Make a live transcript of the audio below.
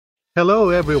Hello,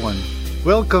 everyone.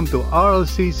 Welcome to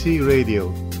RLCC Radio,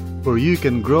 where you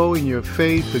can grow in your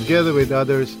faith together with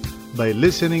others by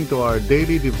listening to our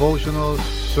daily devotionals,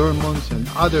 sermons, and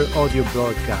other audio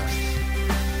broadcasts.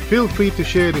 Feel free to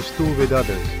share this tool with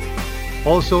others.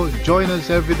 Also, join us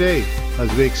every day as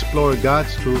we explore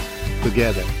God's truth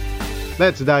together.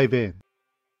 Let's dive in.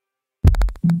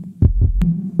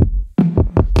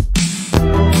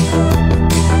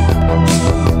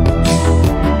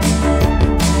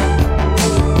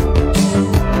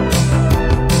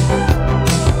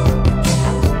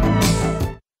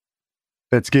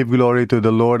 Let's give glory to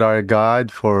the Lord our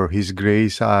God for His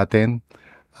grace sa atin,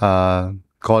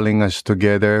 calling us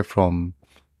together from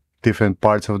different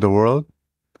parts of the world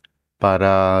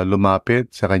para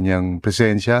lumapit sa Kanyang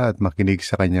presensya at makinig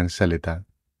sa Kanyang salita.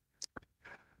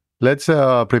 Let's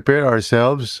prepare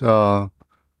ourselves, our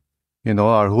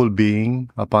whole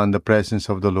being upon the presence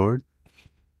of the Lord.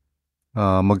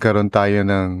 Magkaroon tayo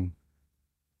ng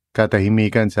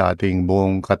katahimikan sa ating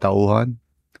buong katauhan.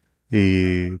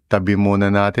 Itabi muna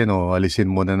natin o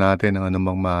alisin muna natin ang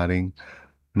anumang maaaring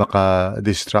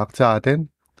maka-distract sa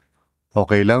atin.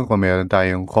 Okay lang kung meron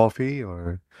tayong coffee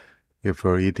or if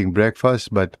we're eating breakfast,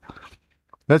 but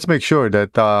let's make sure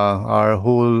that our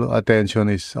whole attention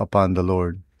is upon the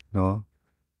Lord, no?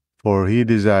 For He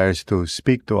desires to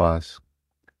speak to us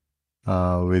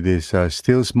with His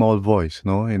still small voice,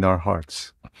 no, in our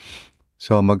hearts.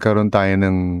 So magkaroon tayo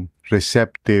ng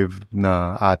receptive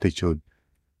na attitude.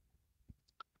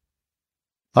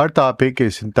 Our topic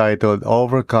is entitled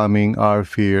Overcoming Our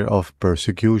Fear of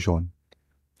Persecution.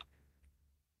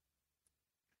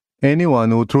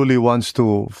 Anyone who truly wants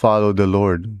to follow the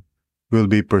Lord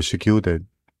will be persecuted.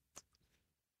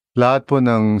 Lahat po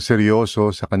ng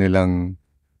seryoso sa kanilang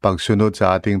pagsunod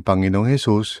sa ating Panginoong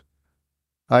Hesus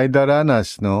ay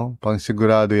daranas, no?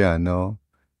 Pangsigurado yan, no?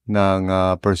 Ng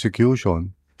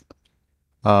persecution.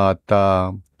 At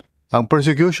ang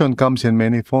persecution comes in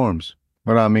many forms.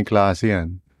 Maraming klase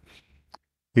yan.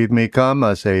 It may come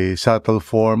as a subtle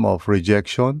form of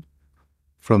rejection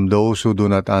from those who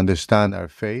do not understand our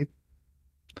faith,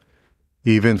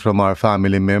 even from our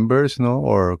family members, no,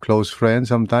 or close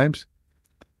friends sometimes.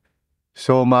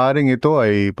 So, maaaring ito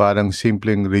ay parang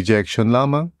simpleng rejection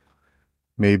lamang.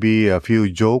 Maybe a few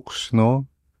jokes,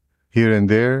 no, here and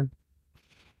there.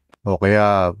 O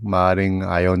kaya maaaring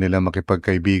ayaw nila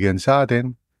makipagkaibigan sa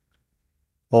atin.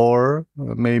 Or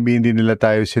maybe hindi nila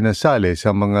tayo sinasali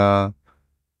sa mga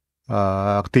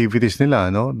activities nila,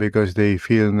 no? Because they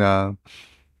feel na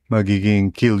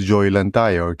magiging killjoy lang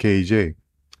tayo or KJ.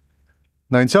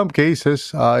 Now, in some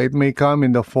cases, it may come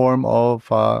in the form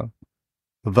of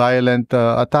violent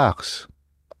attacks.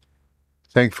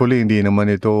 Thankfully, hindi naman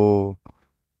ito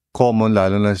common,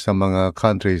 lalo na sa mga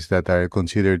countries that are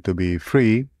considered to be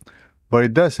free. But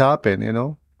it does happen, you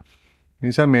know?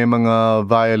 Minsan may mga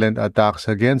violent attacks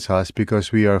against us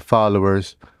because we are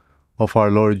followers of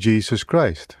our Lord Jesus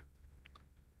Christ.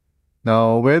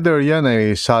 Now, whether yan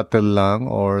ay subtle lang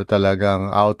or talagang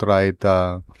outright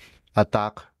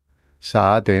attack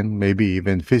sa atin, maybe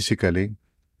even physically,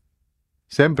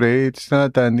 siyempre, it's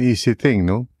not an easy thing,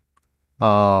 no?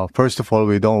 First of all,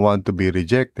 we don't want to be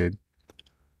rejected.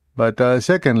 But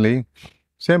secondly,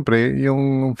 siyempre,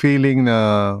 yung feeling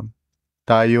na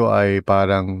tayo ay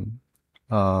parang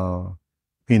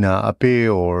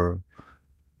inaapi or,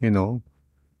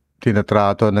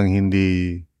 tinatrato ng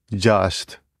hindi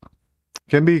just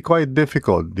can be quite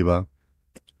difficult, di ba?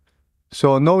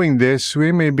 So knowing this,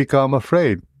 we may become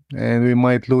afraid and we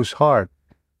might lose heart.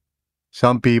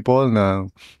 Some people na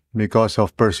because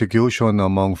of persecution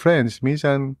among friends,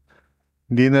 minsan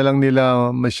hindi na lang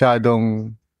nila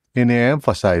masyadong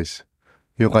ini-emphasize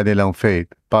yung kanilang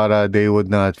faith para they would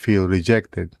not feel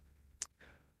rejected.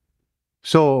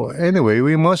 So anyway,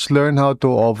 we must learn how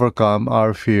to overcome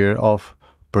our fear of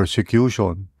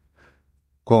persecution.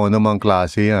 Kung ano mang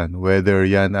klase yan, whether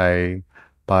yan ay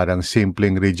parang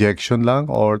simpleng rejection lang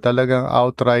or talagang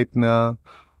outright na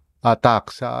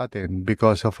attack sa atin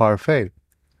because of our faith.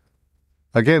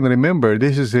 Again, remember,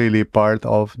 this is really part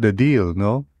of the deal,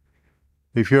 no?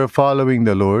 If you're following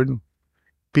the Lord,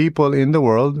 people in the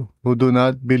world who do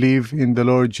not believe in the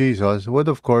Lord Jesus would,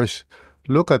 of course,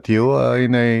 look at you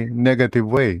in a negative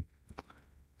way.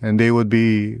 And they would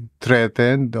be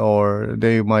threatened or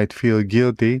they might feel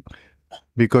guilty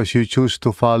because you choose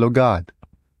to follow God.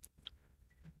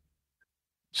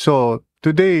 So,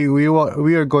 today we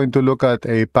are going to look at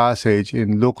a passage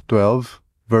in Luke 12,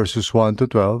 verses 1 to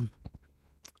 12.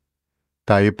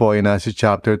 Tayo po ay nasa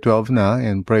chapter 12 na,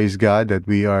 and praise God that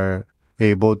we are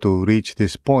able to reach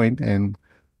this point, and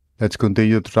let's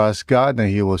continue to trust God na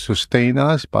He will sustain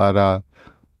us para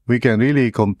we can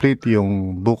really complete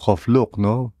yung book of Luke,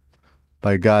 no?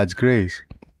 By God's grace.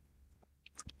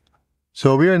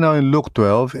 So we are now in Luke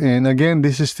 12, and again,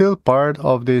 this is still part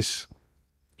of this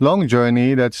long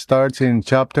journey that starts in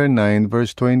chapter 9,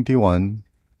 verse 21,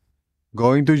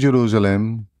 going to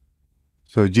Jerusalem.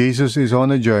 So Jesus is on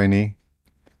a journey,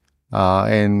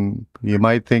 and you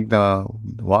might think now,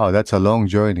 wow, that's a long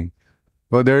journey.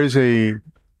 Well, there is a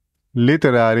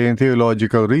literary and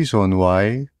theological reason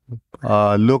why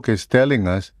Luke is telling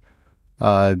us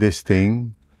this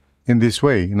thing in this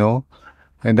way, you know?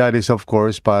 And that is, of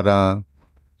course, para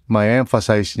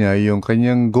ma-emphasize niya yung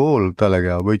kanyang goal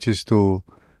talaga, which is to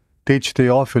teach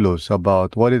Theophilus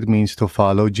about what it means to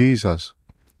follow Jesus.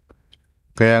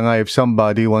 Kaya nga, if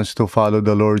somebody wants to follow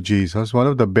the Lord Jesus, one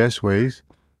of the best ways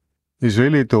is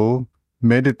really to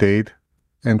meditate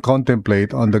and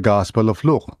contemplate on the Gospel of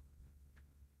Luke.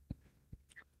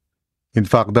 In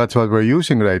fact, that's what we're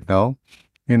using right now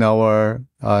in our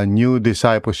new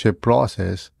discipleship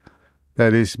process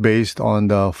that is based on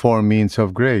the 4 means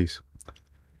of grace.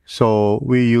 So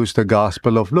we use the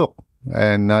Gospel of Luke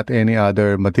and not any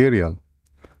other material.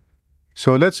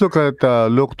 So let's look at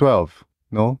Luke 12,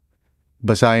 no?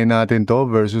 Basahin natin to,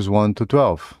 verses 1 to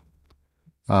 12.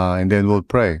 And then we'll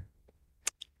pray.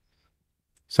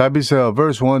 Sabi sa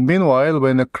verse 1, "Meanwhile,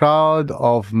 when a crowd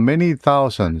of many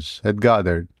thousands had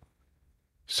gathered,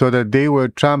 so that they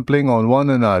were trampling on one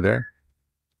another,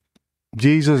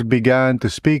 Jesus began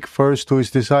to speak first to his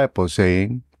disciples,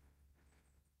 saying,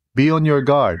 'Be on your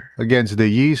guard against the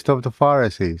yeast of the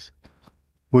Pharisees,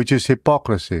 which is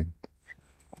hypocrisy.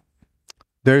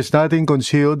 There is nothing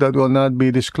concealed that will not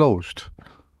be disclosed,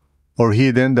 or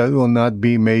hidden that will not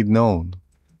be made known.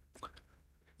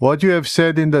 What you have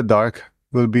said in the dark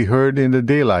will be heard in the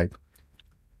daylight,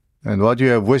 and what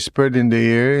you have whispered in the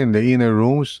ear in the inner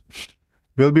rooms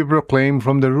will be proclaimed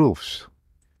from the roofs.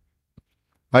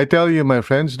 I tell you, my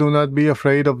friends, do not be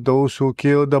afraid of those who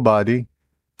kill the body,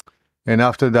 and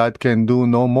after that can do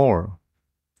no more.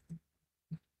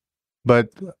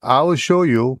 But I will show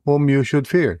you whom you should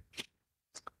fear.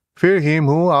 Fear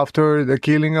him who, after the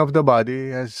killing of the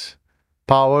body, has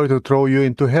power to throw you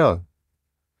into hell.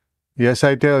 Yes,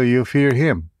 I tell you, fear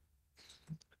him.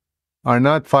 Are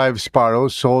not 5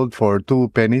 sparrows sold for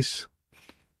 2 pennies?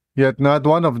 Yet not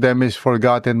one of them is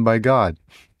forgotten by God.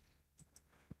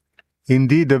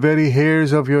 Indeed, the very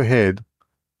hairs of your head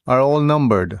are all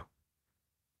numbered.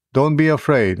 Don't be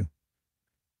afraid.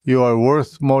 You are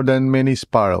worth more than many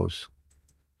sparrows.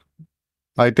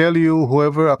 I tell you,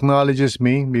 whoever acknowledges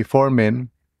me before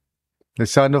men, the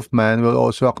Son of Man will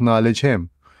also acknowledge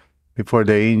him before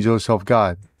the angels of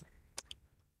God.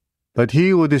 But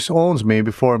he who disowns me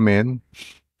before men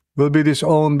will be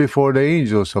disowned before the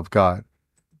angels of God.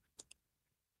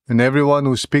 And everyone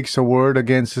who speaks a word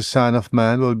against the Son of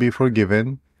Man will be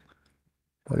forgiven,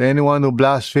 but anyone who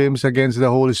blasphemes against the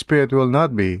Holy Spirit will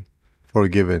not be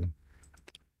forgiven.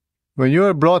 When you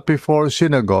are brought before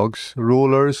synagogues,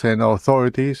 rulers, and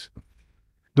authorities,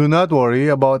 do not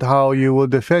worry about how you will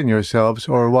defend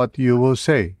yourselves or what you will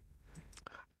say,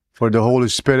 for the Holy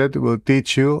Spirit will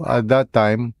teach you at that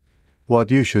time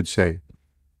what you should say."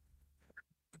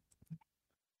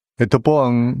 Ito po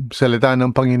ang salita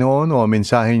ng Panginoon o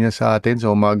mensahe niya sa atin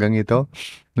sa umagang ito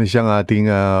na siyang ating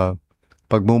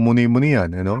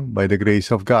pagmumuni-munian, by the grace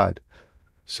of God.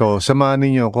 So, samahan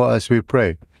ninyo ako as we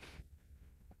pray.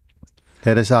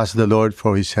 Let us ask the Lord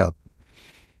for His help.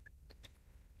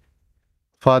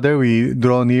 Father, we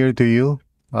draw near to you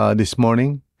this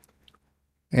morning,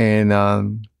 and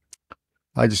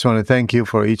I just want to thank you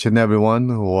for each and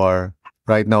everyone who are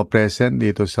right now present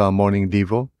dito sa Morning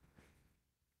Devo.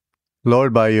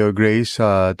 Lord, by your grace,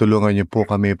 tulungan niyo po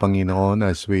kami, Panginoon,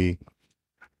 as we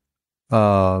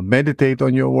meditate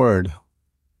on your word,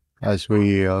 as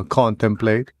we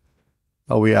contemplate.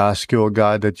 We ask you, O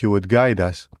God, that you would guide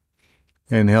us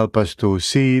and help us to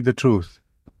see the truth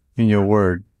in your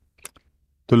word.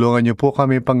 Tulungan niyo po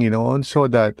kami, Panginoon, so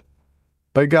that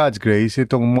by God's grace,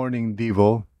 itong Morning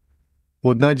Devo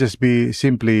would not just be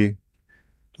simply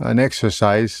an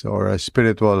exercise or a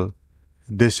spiritual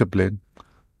discipline,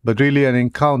 but really an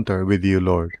encounter with you,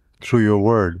 Lord, through your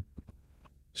word.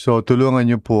 So tulungan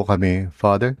niyo po kami,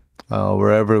 Father,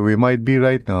 wherever we might be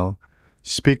right now.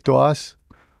 Speak to us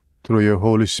through your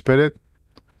Holy Spirit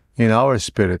in our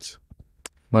spirits.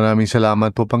 Maraming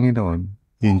salamat po, Panginoon.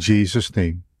 In Jesus'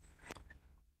 name.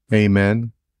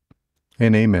 Amen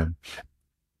and amen.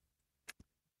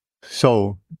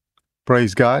 So,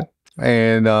 praise God.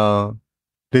 And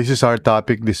this is our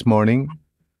topic this morning: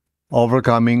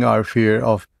 overcoming our fear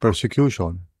of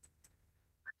persecution.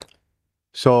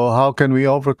 So how can we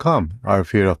overcome our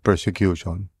fear of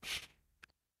persecution?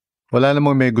 Wala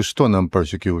namang may gusto ng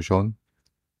persecution.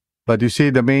 But you see,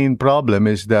 the main problem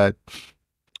is that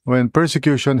when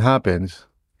persecution happens,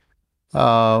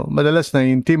 madalas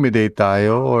na-intimidate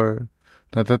tayo or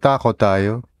natatakot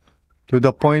tayo to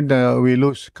the point na we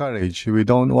lose courage. We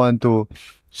don't want to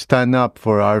stand up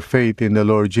for our faith in the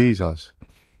Lord Jesus.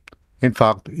 In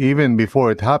fact, even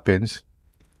before it happens,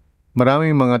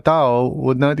 maraming mga tao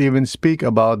would not even speak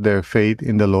about their faith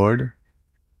in the Lord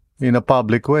in a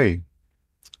public way.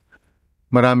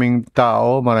 Maraming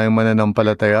tao, maraming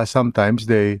mananampalataya, sometimes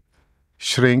they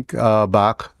shrink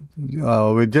back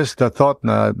with just the thought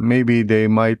na maybe they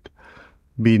might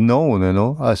be known,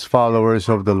 as followers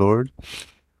of the Lord.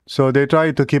 So they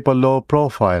try to keep a low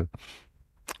profile.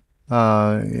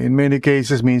 In many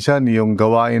cases, minsan yung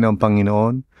gawain ng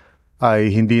Panginoon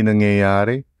ay hindi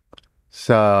nangyayari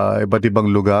sa iba't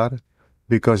ibang lugar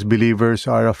because believers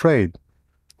are afraid.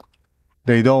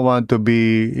 They don't want to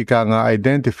be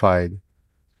identified.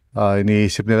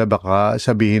 Iniisip nila baka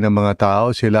sabihin ng mga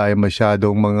tao sila ay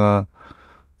masyadong mga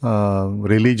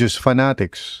religious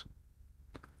fanatics,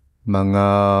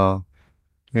 mga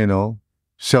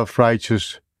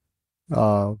self-righteous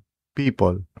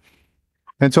people.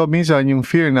 And so minsan yung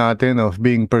fear natin of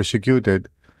being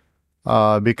persecuted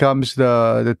becomes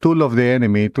the tool of the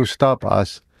enemy to stop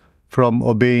us from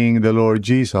obeying the Lord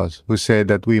Jesus, who said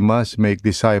that we must make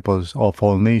disciples of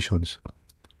all nations.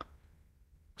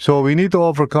 So we need to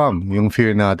overcome yung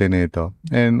fear natin ito.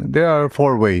 And there are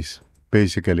 4 ways,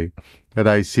 basically, that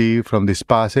I see from this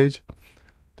passage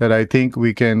that I think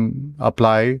we can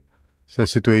apply sa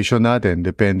situation natin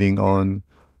depending on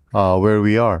where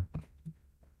we are.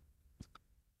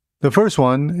 The first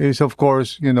one is, of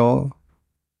course,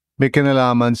 may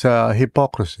kinalaman sa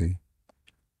hypocrisy.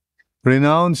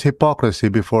 Renounce hypocrisy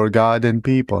before God and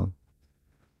people.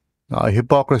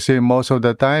 Hypocrisy most of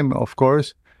the time, of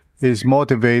course, is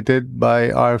motivated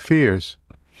by our fears.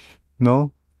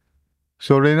 No?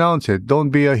 So renounce it.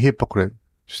 Don't be a hypocrite.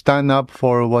 Stand up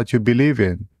for what you believe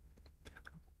in.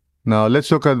 Now, let's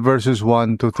look at verses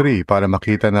 1 to 3 para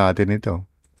makita natin ito.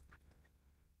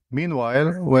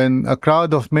 Meanwhile, when a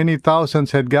crowd of many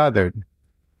thousands had gathered.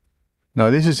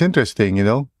 Now, this is interesting,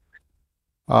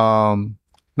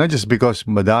 not just because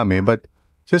madami, but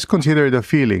just consider the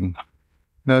feeling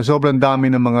na sobrang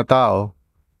dami ng mga tao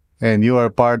and you are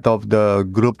part of the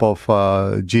group of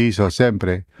Jesus,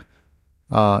 siyempre.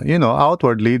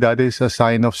 Outwardly, that is a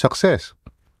sign of success.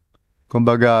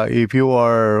 Kumbaga, if you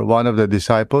are one of the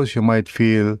disciples, you might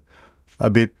feel a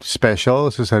bit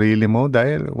special sa sarili mo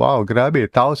dahil, wow, grabe,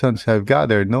 thousands have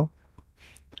gathered, no?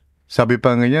 Sabi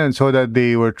pa ganyan, so that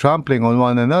they were trampling on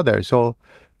one another. So,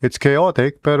 it's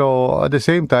chaotic, pero at the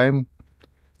same time,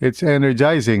 it's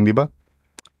energizing, di ba?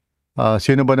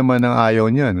 Sino ba naman ang ayaw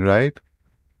niyan, right?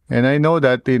 And I know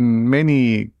that in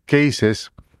many cases,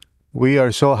 we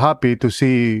are so happy to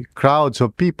see crowds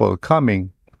of people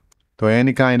coming to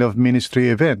any kind of ministry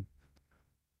event.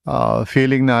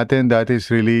 Feeling natin that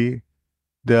is really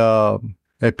the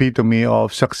epitome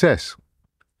of success,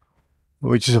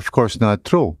 which is of course not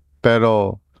true.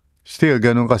 Pero still,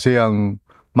 ganun kasi ang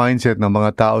mindset ng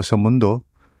mga tao sa mundo.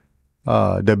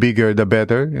 The bigger, the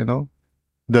better,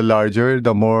 The larger,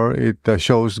 the more it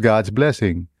shows God's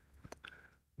blessing.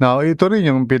 Now, ito rin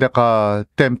yung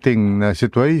pinaka-tempting na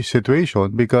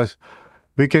situation because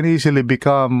we can easily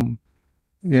become,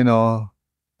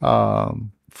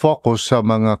 focus sa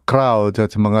mga crowds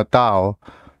at sa mga tao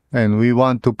and we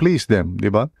want to please them, di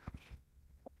ba?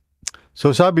 So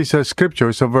sabi sa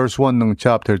scripture, sa verse 1 ng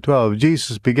chapter 12,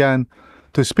 Jesus began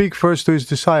to speak first to His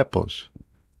disciples.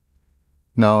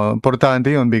 Now, importante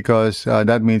yun because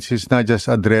that means He's not just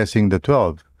addressing the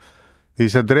 12.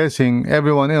 He's addressing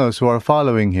everyone else who are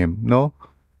following Him,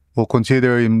 who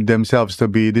consider themselves to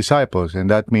be disciples. And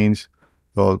that means,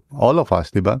 well, all of us,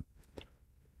 di ba?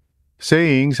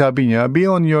 Saying, sabi niya, be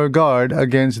on your guard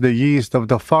against the yeast of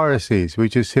the Pharisees,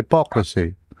 which is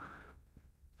hypocrisy.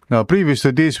 Now, previous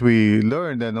to this, we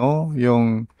learned,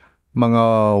 yung mga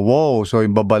woes o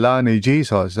yung babala ni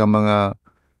Jesus sa mga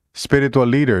spiritual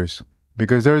leaders.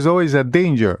 Because there's always a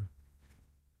danger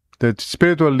that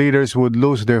spiritual leaders would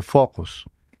lose their focus.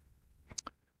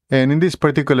 And in this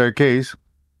particular case,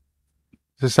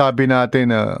 sasabi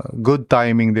natin na good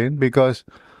timing din because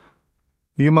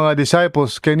yung mga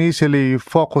disciples can easily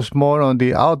focus more on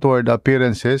the outward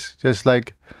appearances, just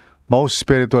like most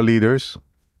spiritual leaders.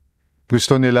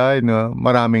 Gusto nila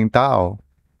maraming tao.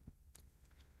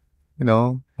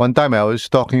 One time I was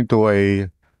talking to a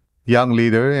young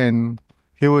leader and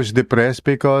he was depressed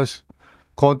because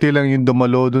konti lang yung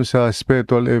dumalo dun sa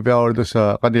spiritual event or dun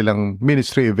sa kanilang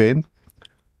ministry event.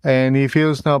 And he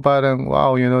feels na parang,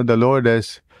 wow, the Lord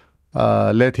has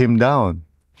let him down.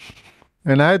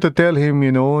 And I had to tell him,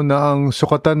 na ang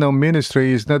sukatan ng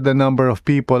ministry is not the number of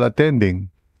people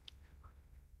attending.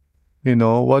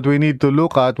 What we need to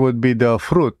look at would be the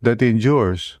fruit that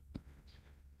endures,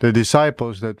 the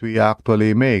disciples that we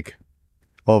actually make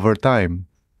over time.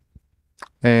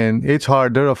 And it's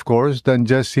harder, of course, than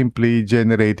just simply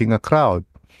generating a crowd.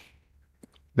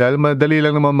 Dahil madali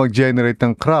lang naman mag-generate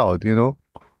ng crowd,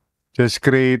 Just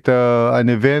create an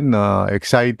event na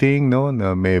exciting,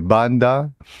 na may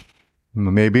banda,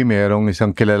 maybe merong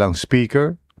isang kilalang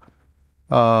speaker,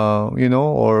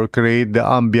 or create the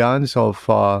ambience of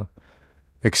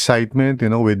excitement,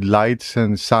 with lights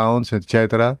and sounds,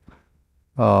 etc.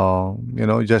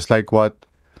 Just like what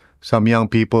some young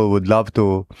people would love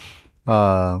to,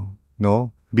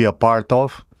 be a part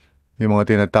of, yung mga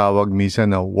tinatawag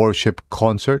minsan na worship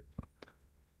concert,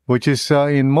 which is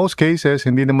in most cases,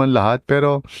 hindi naman lahat,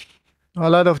 pero a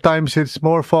lot of times it's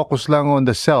more focused lang on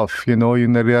the self, yung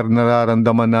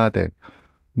nararamdaman natin,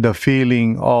 the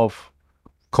feeling of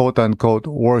quote-unquote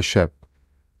worship,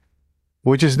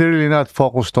 which is really not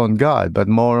focused on God, but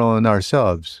more on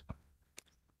ourselves.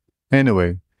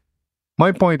 Anyway,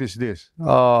 my point is this.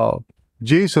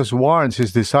 Jesus warns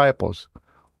his disciples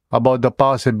about the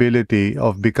possibility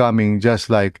of becoming just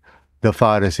like the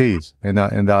Pharisees and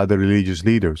the other religious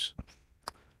leaders.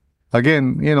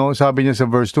 Again, sabi niya sa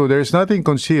verse 2, there is nothing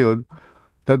concealed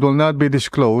that will not be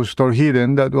disclosed or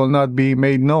hidden that will not be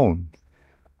made known.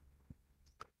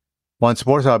 Once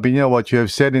more, sabi niya, what you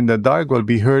have said in the dark will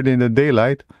be heard in the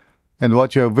daylight, and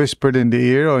what you have whispered in the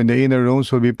ear or in the inner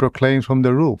rooms will be proclaimed from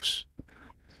the roofs.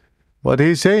 What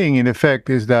he's saying, in effect,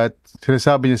 is that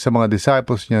sinasabi niya sa mga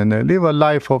disciples niya na live a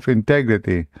life of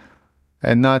integrity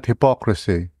and not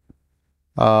hypocrisy.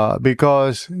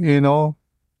 Because, yung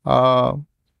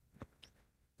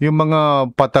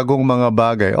mga patagong mga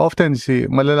bagay, often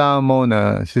malalaman mo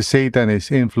na si Satan is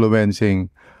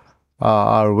influencing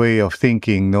our way of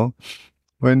thinking,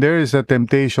 When there is a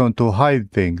temptation to hide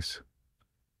things,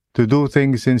 to do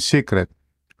things in secret,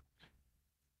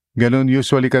 ganun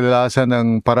usually kadalasan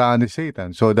ang paraan ni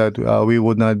Satan so that we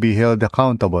would not be held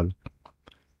accountable.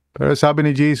 Pero sabi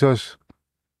ni Jesus,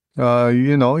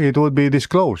 it would be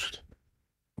disclosed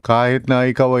kahit na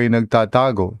ikaw ay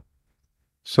nagtatago.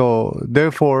 So,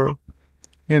 therefore,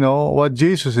 what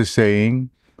Jesus is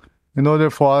saying, in order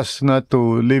for us not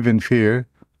to live in fear,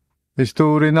 is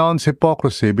to renounce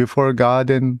hypocrisy before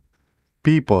God and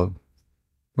people.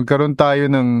 Magkaroon tayo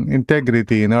ng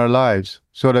integrity in our lives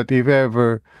so that if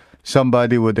ever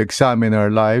somebody would examine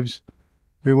our lives,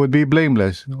 we would be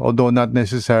blameless, although not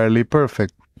necessarily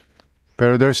perfect.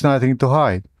 Pero there's nothing to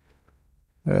hide.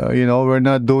 We're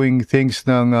not doing things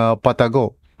ng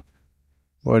patago.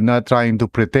 We're not trying to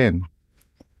pretend.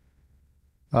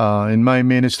 In my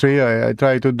ministry, I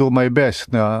try to do my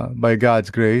best na by God's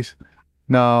grace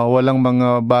na walang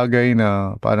mga bagay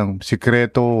na parang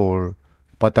sikreto or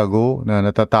patago na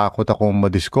natatakot akong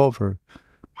ma-discover.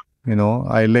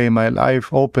 I lay my life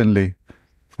openly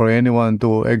for anyone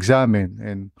to examine,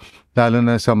 and lalo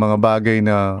na sa mga bagay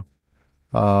na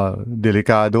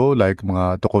delikado like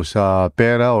mga tukol sa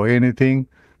pera or anything,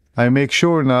 I make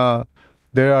sure na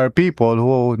there are people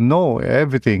who know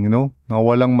everything, na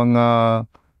walang mga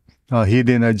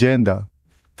hidden agenda.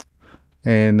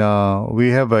 And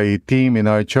we have a team in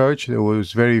our church that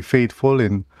was very faithful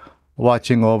in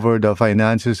watching over the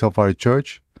finances of our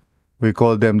church. We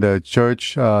call them the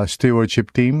church stewardship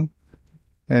team.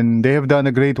 And they have done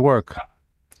a great work.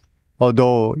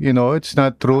 Although, it's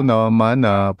not true naman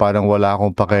na parang wala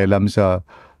akong pakialam sa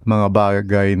mga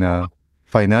bagay na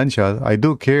financial. I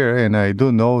do care and I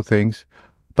do know things.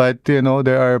 But,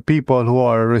 there are people who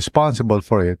are responsible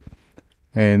for it.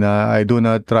 And I do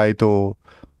not try to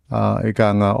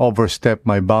overstep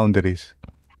my boundaries.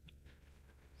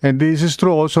 And this is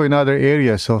true also in other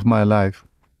areas of my life.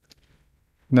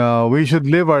 Now, we should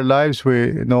live our lives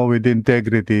with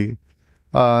integrity.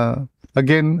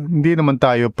 Again, hindi naman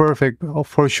tayo perfect.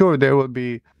 For sure, there will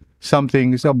be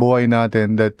something sa buhay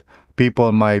natin that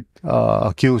people might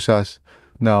accuse us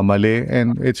na mali.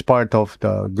 And it's part of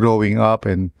the growing up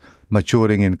and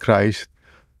maturing in Christ.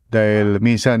 Dahil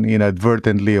minsan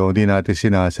inadvertently o hindi natin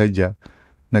sinasadya,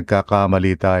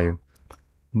 nagkakamali tayo.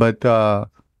 But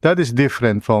that is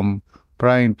different from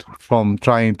trying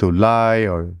to lie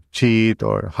or cheat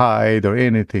or hide or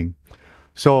anything.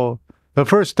 So, the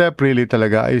first step really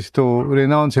talaga is to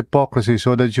renounce hypocrisy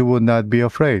so that you would not be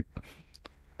afraid.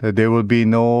 That there will be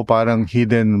no parang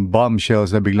hidden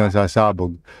bombshells na biglang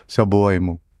sasabog sa buhay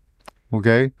mo.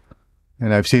 Okay?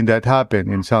 And I've seen that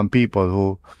happen in some people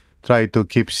who try to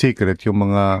keep secret yung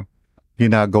mga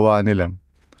ginagawa nila.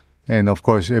 And of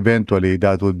course, eventually,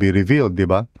 that would be revealed, di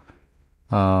ba?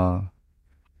 For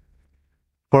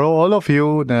all of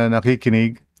you na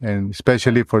nakikinig, and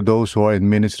especially for those who are in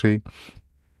ministry,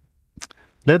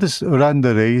 let us run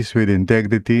the race with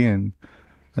integrity and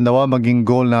nawa maging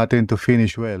goal natin to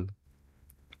finish well.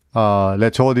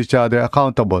 Let's hold each other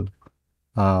accountable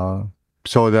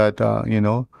so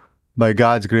that, by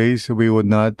God's grace, we would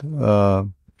not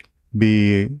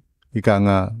be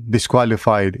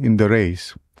disqualified in the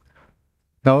race.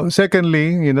 Now,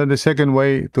 secondly, the second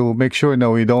way to make sure that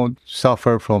we don't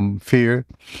suffer from fear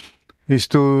is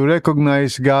to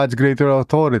recognize God's greater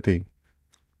authority.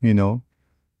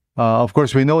 Of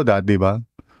course, we know that, di ba?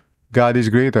 God is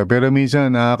greater. Pero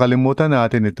minsan, nakakalimutan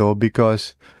natin ito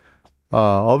because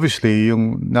obviously,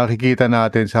 yung nakikita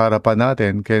natin sa harapan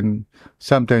natin can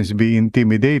sometimes be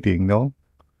intimidating, no?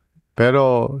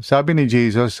 Pero sabi ni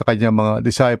Jesus sa kanyang mga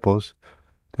disciples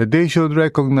that they should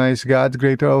recognize God's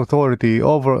greater authority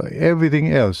over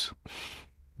everything else,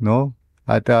 no?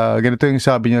 At ganito yung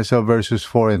sabi niya sa verses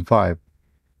 4 and 5.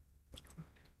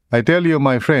 I tell you,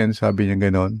 my friends, sabi niya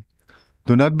ganon,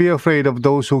 do not be afraid of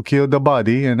those who kill the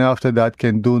body and after that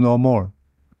can do no more.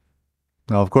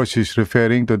 Now, of course, he's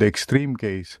referring to the extreme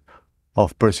case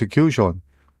of persecution,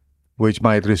 which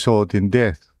might result in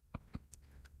death.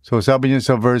 So sabi niya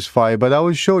sa verse 5, but I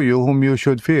will show you whom you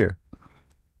should fear.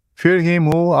 Fear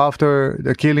him who, after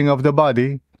the killing of the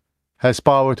body, has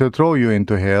power to throw you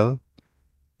into hell.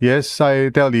 Yes, I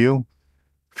tell you,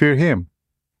 fear him.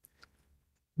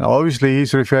 Now, obviously,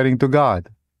 he's referring to God.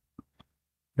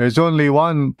 There's only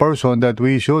one person that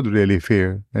we should really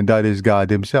fear, and that is God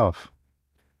himself.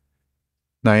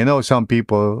 Now, I know some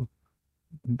people,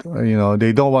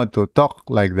 they don't want to talk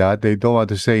like that. They don't want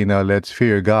to say, let's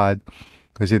fear God.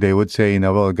 Kasi they would say,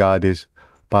 well, God is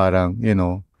parang,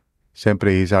 siyempre,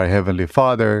 He's our Heavenly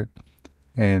Father,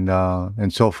 and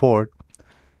so forth.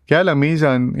 Kaya lang,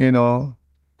 minsan,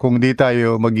 kung di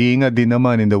tayo mag-iingat din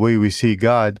naman in the way we see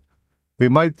God, we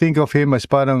might think of Him as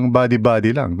parang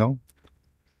body-body lang, no?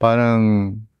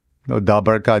 Parang,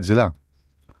 dabarkads lang.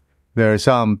 There are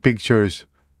some pictures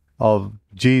of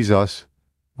Jesus,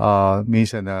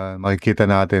 minsan na makikita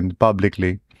natin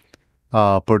publicly,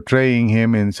 portraying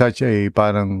Him in such a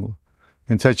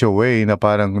way na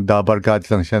parang dabarkads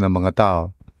lang siya ng mga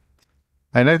tao.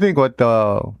 And I think what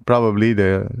probably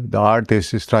the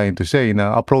artist is trying to say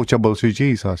na approachable si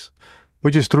Jesus,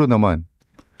 which is true naman.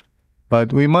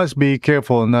 But we must be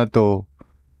careful not to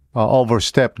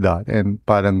overstep that and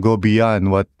parang go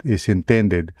beyond what is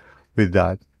intended with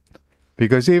that.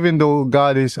 Because even though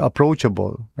God is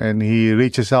approachable and He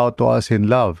reaches out to us in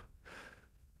love,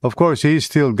 of course, He is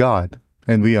still God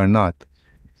and we are not.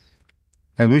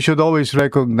 And we should always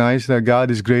recognize that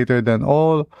God is greater than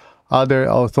all other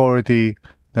authority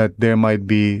that there might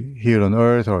be here on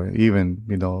earth or even,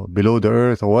 below the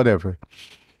earth or whatever.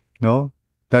 No?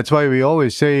 That's why we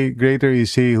always say, greater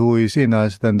is He who is in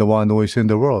us than the one who is in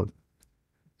the world.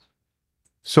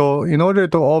 So, in order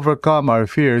to overcome our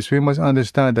fears, we must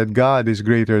understand that God is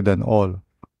greater than all.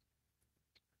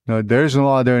 Now, there's no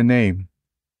other name,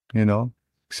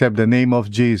 except the name of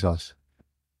Jesus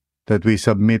that we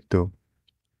submit to.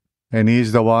 And He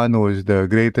is the one who is the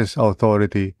greatest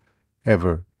authority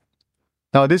ever.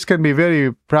 Now, this can be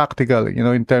very practical,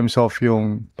 in terms of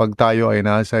yung pag tayo ay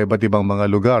nasa iba't ibang mga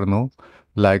lugar, no?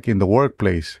 Like in the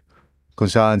workplace,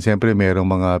 kung saan siyempre mayroong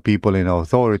mga people in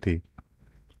authority.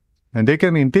 And they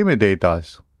can intimidate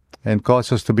us and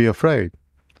cause us to be afraid.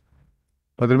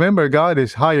 But remember, God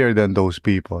is higher than those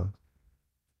people.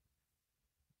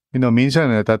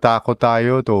 Minsan natatakot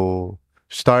tayo to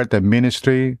start a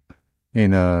ministry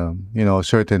in a,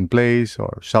 certain place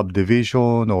or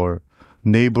subdivision or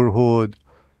neighborhood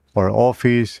or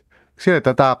office. Kasi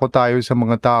natatakot tayo sa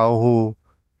mga tao who,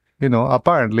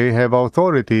 apparently have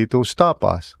authority to stop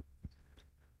us.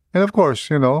 And of course,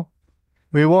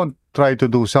 we won't try to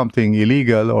do something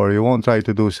illegal or we won't try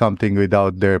to do something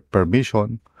without their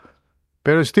permission.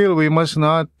 Pero still, we must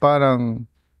not parang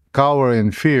cower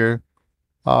in fear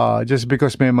just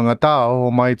because may mga tao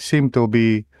who might seem to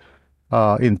be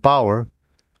in power.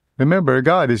 Remember,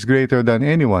 God is greater than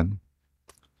anyone.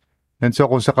 And so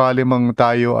kung sakali mang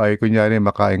tayo ay kunyari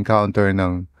maka-encounter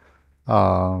ng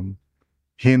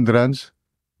hindrance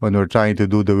when we're trying to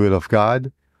do the will of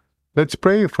God, let's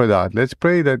pray for that. Let's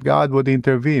pray that God would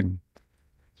intervene.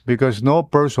 Because no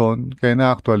person can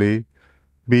actually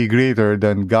be greater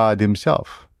than God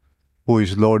Himself, who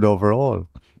is Lord over all.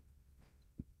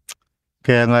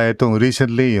 Kaya nga itong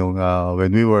recently,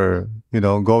 when we were,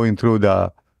 going through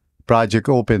the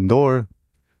Project Open Door,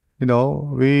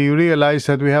 we realize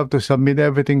that we have to submit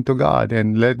everything to God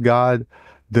and let God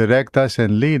direct us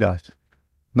and lead us.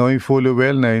 Knowing fully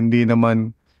well na hindi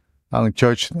naman ang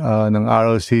church ng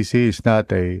RLCC is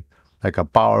not like a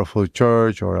powerful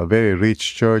church or a very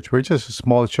rich church. We're just a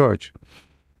small church.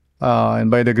 And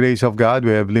by the grace of God,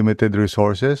 we have limited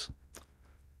resources.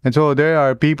 And so there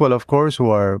are people, of course,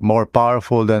 who are more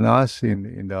powerful than us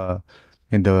in the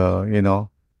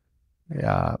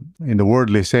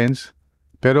worldly sense.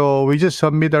 Pero we just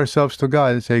submit ourselves to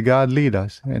God and say, God, lead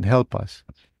us and help us.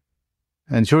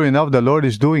 And sure enough, the Lord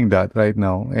is doing that right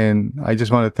now. And I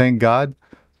just want to thank God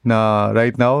na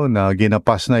right now, na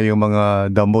ginapas na yung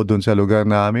mga damo dun sa lugar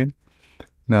namin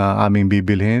na aming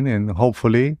bibilhin. And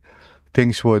hopefully,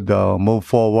 things would move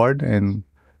forward and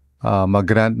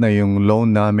mag-grant na yung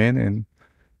loan namin.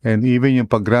 And even yung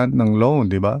pag-grant ng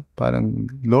loan, di ba? Parang,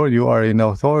 Lord, you are in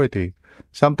authority.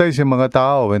 Sometimes yung mga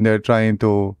tao, when they're trying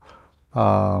to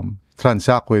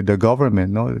transact with the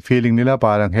government, feeling nila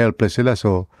parang helpless sila.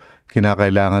 So,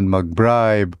 kinakailangan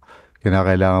mag-bribe,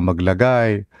 kinakailangan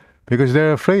maglagay, because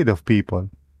they're afraid of people.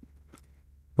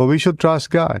 But we should trust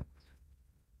God.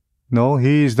 No,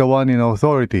 He is the one in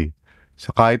authority.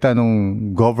 Sa kahit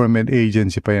anong government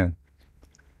agency pa yan.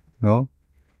 No?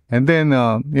 And then,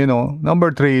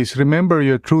 number 3 is remember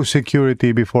your true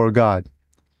security before God.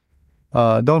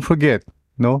 Don't forget,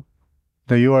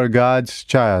 that you are God's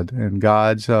child and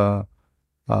God's, son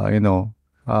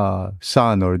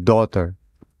or daughter.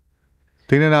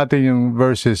 Tingnan natin yung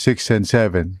verses 6 and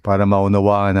 7 para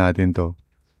maunawaan natin to.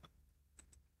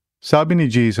 Sabi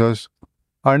ni Jesus,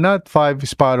 are not 5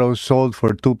 sparrows sold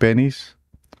for 2 pennies?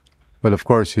 Well, of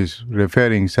course, he's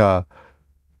referring sa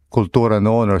kultura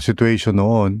noon or situation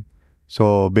noon.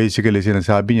 So, basically,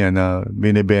 sinasabi niya na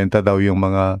binibenta daw yung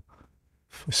mga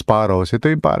sparrows. Ito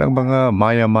yung parang mga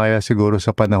maya-maya siguro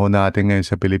sa panahon natin ngayon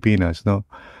sa Pilipinas,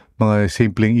 Mga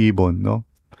simpleng ibon,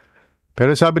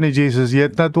 Pero sabi ni Jesus,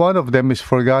 yet not one of them is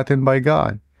forgotten by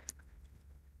God.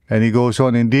 And he goes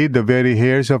on, indeed, the very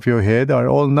hairs of your head are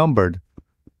all numbered.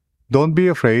 Don't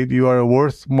be afraid, you are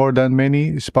worth more than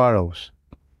many sparrows.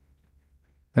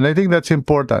 And I think that's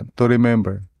important to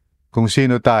remember. Kung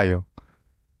sino tayo.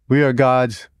 We are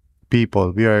God's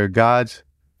people. We are God's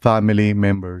family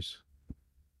members.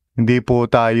 Hindi po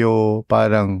tayo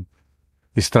parang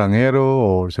estranghero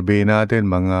o sabihin natin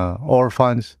mga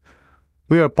orphans.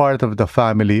 We are part of the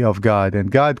family of God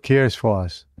and God cares for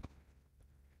us.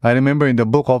 I remember in the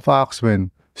book of Acts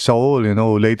when Saul,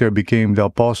 who later became the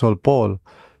Apostle Paul,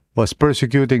 was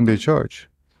persecuting the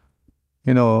church.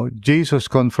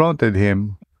 Jesus confronted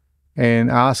him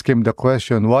and asked him the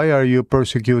question, why are you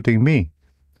persecuting me?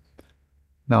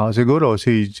 Now, siguro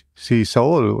si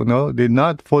Saul, did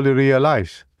not fully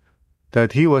realize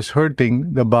that he was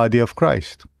hurting the body of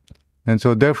Christ. And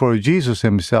so therefore, Jesus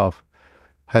himself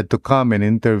had to come and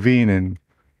intervene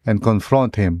and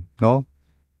confront him,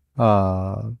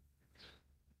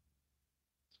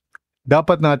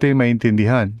 Dapat natin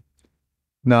maintindihan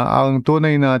na ang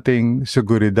tunay nating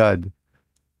seguridad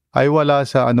ay wala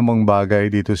sa anumang bagay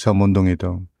dito sa mundong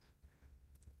ito.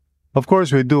 Of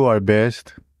course, we do our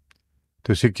best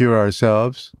to secure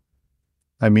ourselves.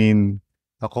 I mean,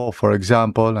 ako, for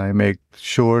example, I make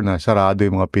sure na sarado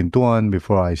yung mga pintuan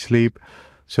before I sleep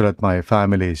so that my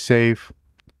family is safe.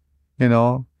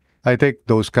 I take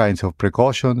those kinds of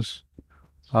precautions.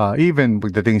 Even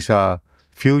pagdating sa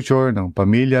future ng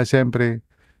pamilya, siyempre,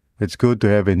 it's good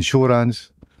to have insurance.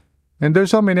 And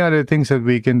there's so many other things that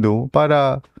we can do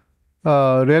para,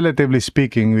 relatively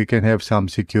speaking, we can have some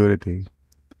security.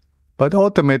 But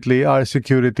ultimately, our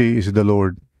security is the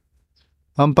Lord.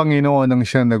 Ang Panginoon ang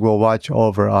siyang nagwa-watch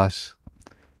over us.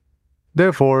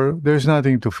 Therefore, there's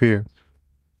nothing to fear.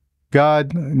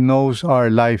 God knows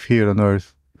our life here on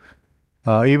earth.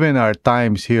 Even our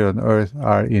times here on earth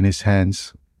are in His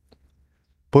hands.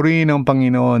 Purihin ang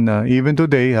Panginoon na even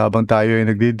today, habang tayo ay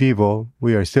nagdidivo,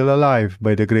 we are still alive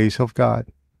by the grace of God.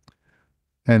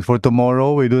 And for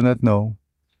tomorrow, we do not know,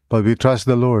 but we trust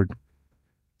the Lord.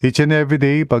 Each and every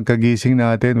day, pagkagising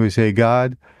natin, we say,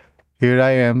 God, here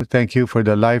I am. Thank you for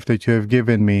the life that you have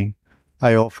given me.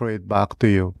 I offer it back to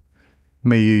you.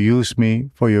 May you use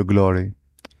me for your glory.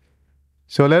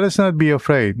 So let us not be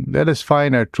afraid. Let us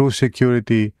find our true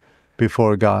security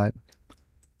before God.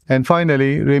 And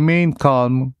finally, remain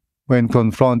calm when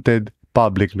confronted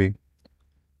publicly.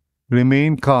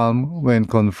 Remain calm when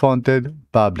confronted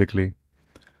publicly.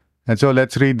 And so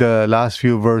let's read the last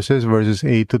few verses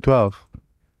 8 to 12.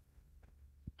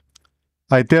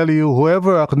 I tell you,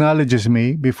 whoever acknowledges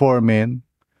me before men,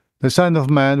 the Son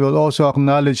of Man will also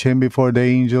acknowledge him before the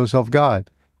angels of God.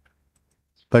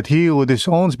 But he who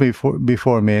disowns me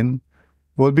before men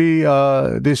will be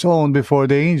disowned before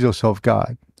the angels of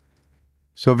God.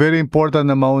 So very important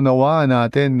na maunawaan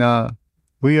natin na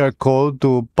we are called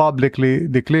to publicly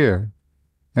declare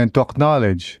and to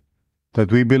acknowledge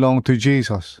that we belong to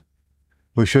Jesus.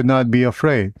 We should not be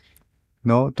afraid,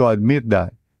 to admit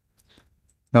that.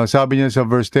 Now, sabi niya sa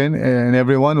verse 10, and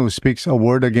everyone who speaks a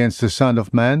word against the Son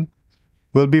of Man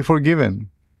will be forgiven.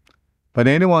 But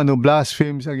anyone who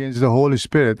blasphemes against the Holy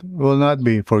Spirit will not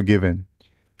be forgiven.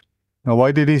 Now,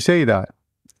 why did he say that?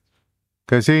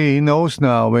 Because he knows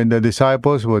now when the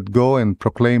disciples would go and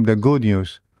proclaim the good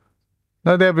news,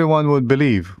 not everyone would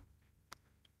believe.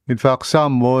 In fact,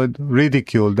 some would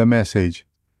ridicule the message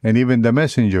and even the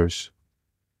messengers.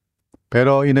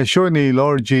 Pero inassure ni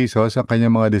Lord Jesus ang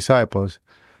kanyang mga disciples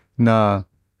na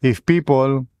if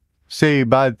people say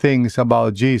bad things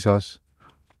about Jesus,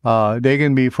 they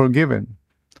can be forgiven.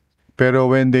 Pero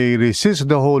when they resist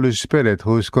the Holy Spirit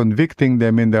who is convicting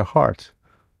them in their hearts,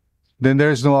 then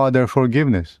there's no other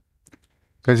forgiveness.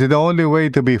 Because the only way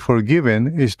to be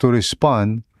forgiven is to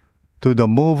respond to the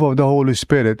move of the Holy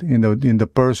Spirit in the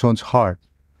person's heart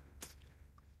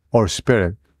or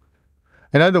spirit.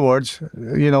 In other words,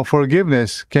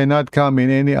 forgiveness cannot come in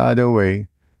any other way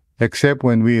except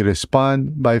when we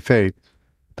respond by faith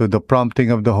to the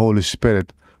prompting of the Holy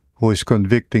Spirit who is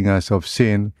convicting us of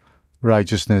sin,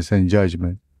 righteousness, and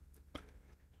judgment.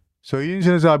 So yun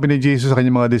yung sinasabi ni Jesus sa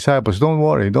kanyang mga disciples, don't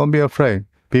worry, don't be afraid.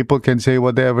 People can say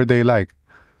whatever they like.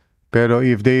 Pero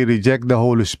if they reject the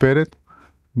Holy Spirit,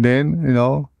 then,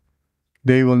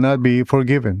 they will not be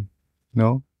forgiven.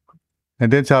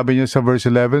 And then sabi niya sa verse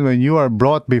 11, when you are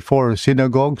brought before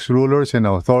synagogues, rulers, and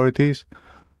authorities,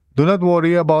 do not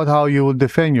worry about how you will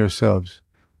defend yourselves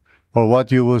or what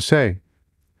you will say.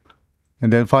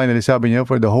 And then finally, sabi niya,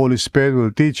 for the Holy Spirit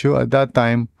will teach you at that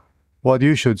time what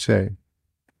you should say.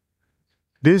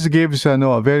 This gives a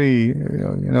very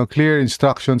clear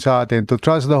instruction sa atin to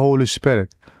trust the Holy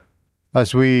Spirit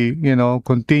as we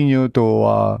continue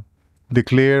to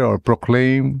declare or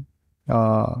proclaim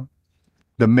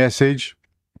the message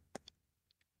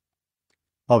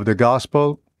of the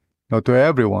gospel to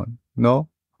everyone.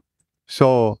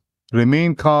 So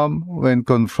remain calm when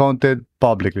confronted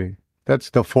publicly. That's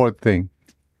the fourth thing.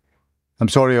 I'm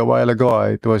sorry, a while ago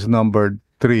it was numbered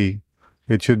 3.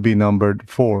 It should be numbered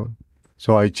 4.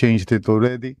 So I changed it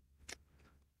already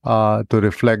to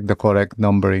reflect the correct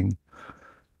numbering.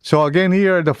 So again,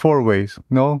 here are the 4 ways.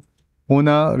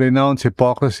 Una, renounce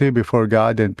hypocrisy before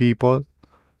God and people.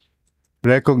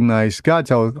 Recognize God's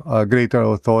greater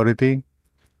authority.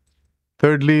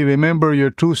 Thirdly, remember your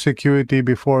true security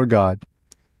before God.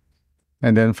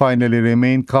 And then finally,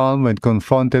 remain calm when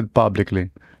confronted publicly.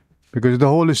 Because the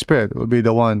Holy Spirit will be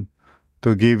the one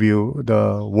to give you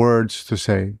the words to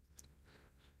say.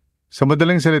 Sa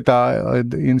madaling salita,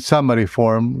 in summary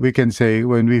form, we can say,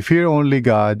 when we fear only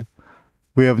God,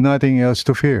 we have nothing else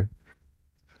to fear.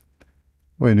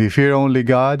 When we fear only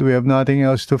God, we have nothing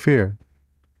else to fear.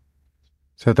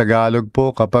 Sa Tagalog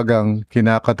po, kapag ang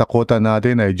kinakatakutan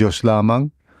natin ay Diyos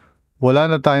lamang, wala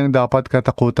na tayong dapat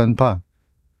katakutan pa.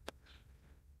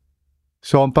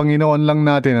 So, ang Panginoon lang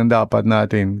natin ang dapat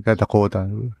natin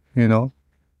katakutan.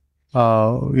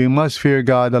 We must fear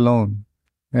God alone.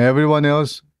 Everyone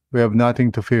else, we have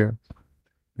nothing to fear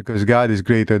because God is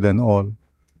greater than all.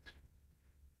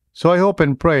 So I hope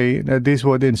and pray that this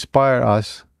would inspire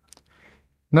us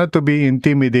not to be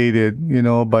intimidated,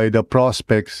 by the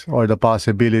prospects or the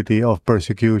possibility of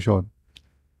persecution.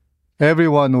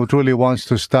 Everyone who truly wants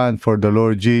to stand for the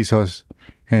Lord Jesus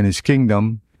and His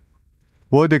kingdom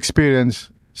would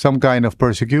experience some kind of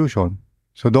persecution.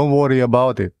 So don't worry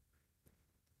about it.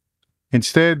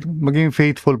 Instead, maging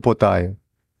faithful po tayo.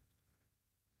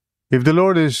 If the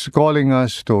Lord is calling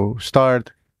us to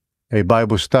start a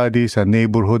Bible study sa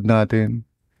neighborhood natin,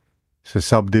 sa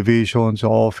subdivision, sa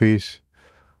office,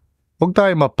 huwag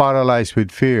tayo ma-paralyze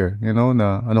with fear, na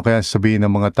ano kaya sabihin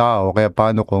ng mga tao, o kaya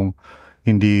paano kung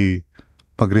hindi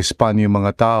mag-respond yung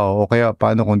mga tao, o kaya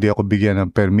paano kung di ako bigyan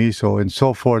ng permiso, and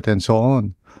so forth and so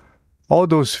on. All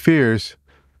those fears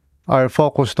are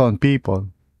focused on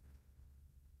people.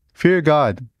 Fear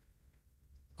God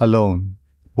alone,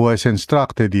 who has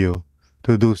instructed you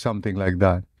to do something like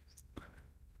that.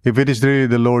 If it is really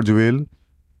the Lord's will,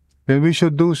 then we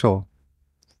should do so.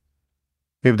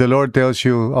 If the Lord tells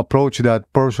you, approach that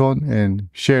person and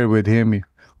share with him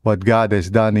what God has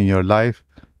done in your life,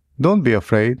 don't be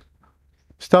afraid.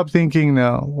 Stop thinking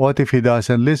now, what if he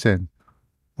doesn't listen?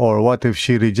 Or what if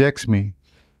she rejects me?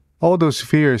 All those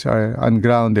fears are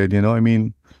ungrounded,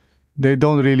 they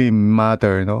don't really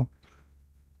matter,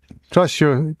 Trust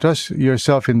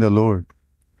yourself in the Lord.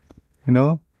 You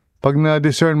know? Pag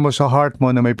na-discern mo sa heart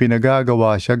mo na may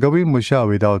pinagagawa siya, gawin mo siya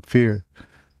without fear.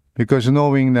 Because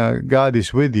knowing na God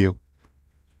is with you,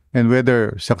 and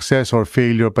whether success or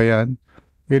failure pa yan,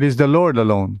 it is the Lord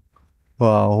alone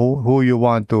who you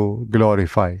want to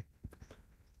glorify.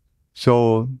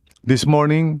 So, this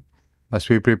morning, as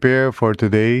we prepare for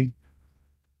today,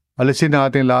 alisin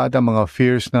natin lahat ang mga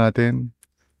fears natin.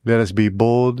 Let us be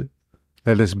bold.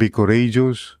 Let us be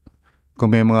courageous.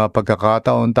 Kung may mga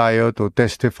pagkakataon tayo to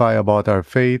testify about our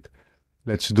faith,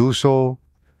 let's do so.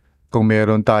 Kung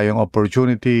meron tayong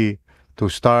opportunity to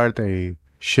start a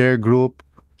share group,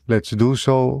 let's do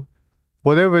so.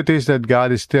 Whatever it is that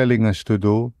God is telling us to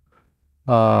do,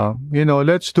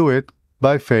 let's do it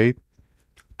by faith,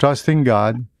 trusting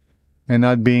God, and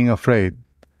not being afraid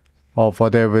of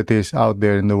whatever it is out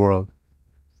there in the world.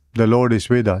 The Lord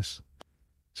is with us.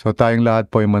 So tayong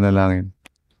lahat po ay manalangin.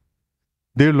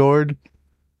 Dear Lord,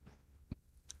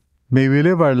 may we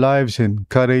live our lives in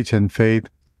courage and faith,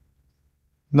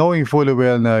 knowing fully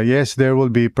well na yes, there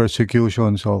will be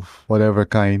persecutions of whatever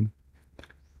kind.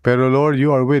 Pero Lord,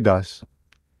 you are with us.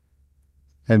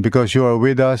 And because you are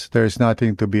with us, there is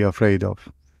nothing to be afraid of.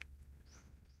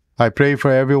 I pray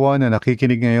for everyone na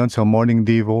nakikinig ngayon sa Morning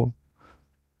Devo,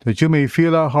 that you may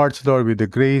fill our hearts, Lord, with the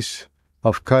grace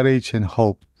of courage and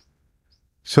hope,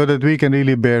 so that we can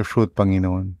really bear fruit,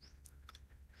 Panginoon.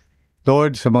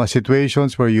 Lord, sa mga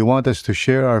situations where you want us to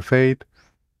share our faith,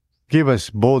 give us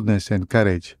boldness and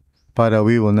courage para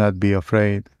we will not be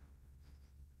afraid.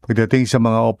 Pagdating sa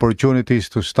mga opportunities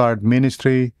to start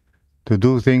ministry, to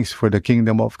do things for the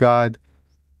kingdom of God,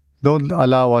 don't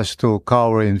allow us to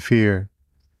cower in fear,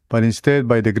 but instead,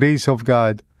 by the grace of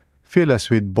God, fill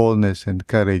us with boldness and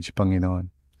courage,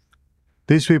 Panginoon.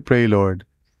 This we pray, Lord,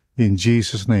 in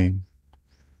Jesus' name.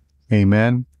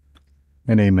 Amen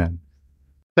and amen.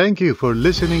 Thank you for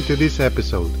listening to this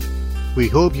episode. We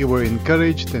hope you were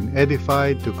encouraged and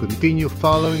edified to continue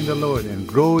following the Lord and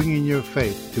growing in your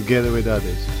faith together with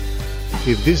others.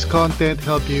 If this content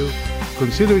helped you,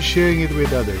 consider sharing it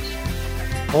with others.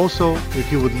 Also,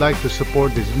 if you would like to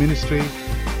support this ministry,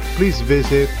 please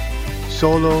visit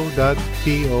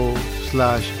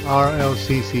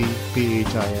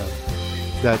solo.to/RLCCPHIL.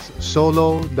 That's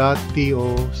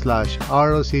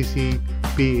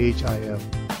solo.to/RLCCPHIL.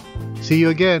 See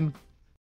you again.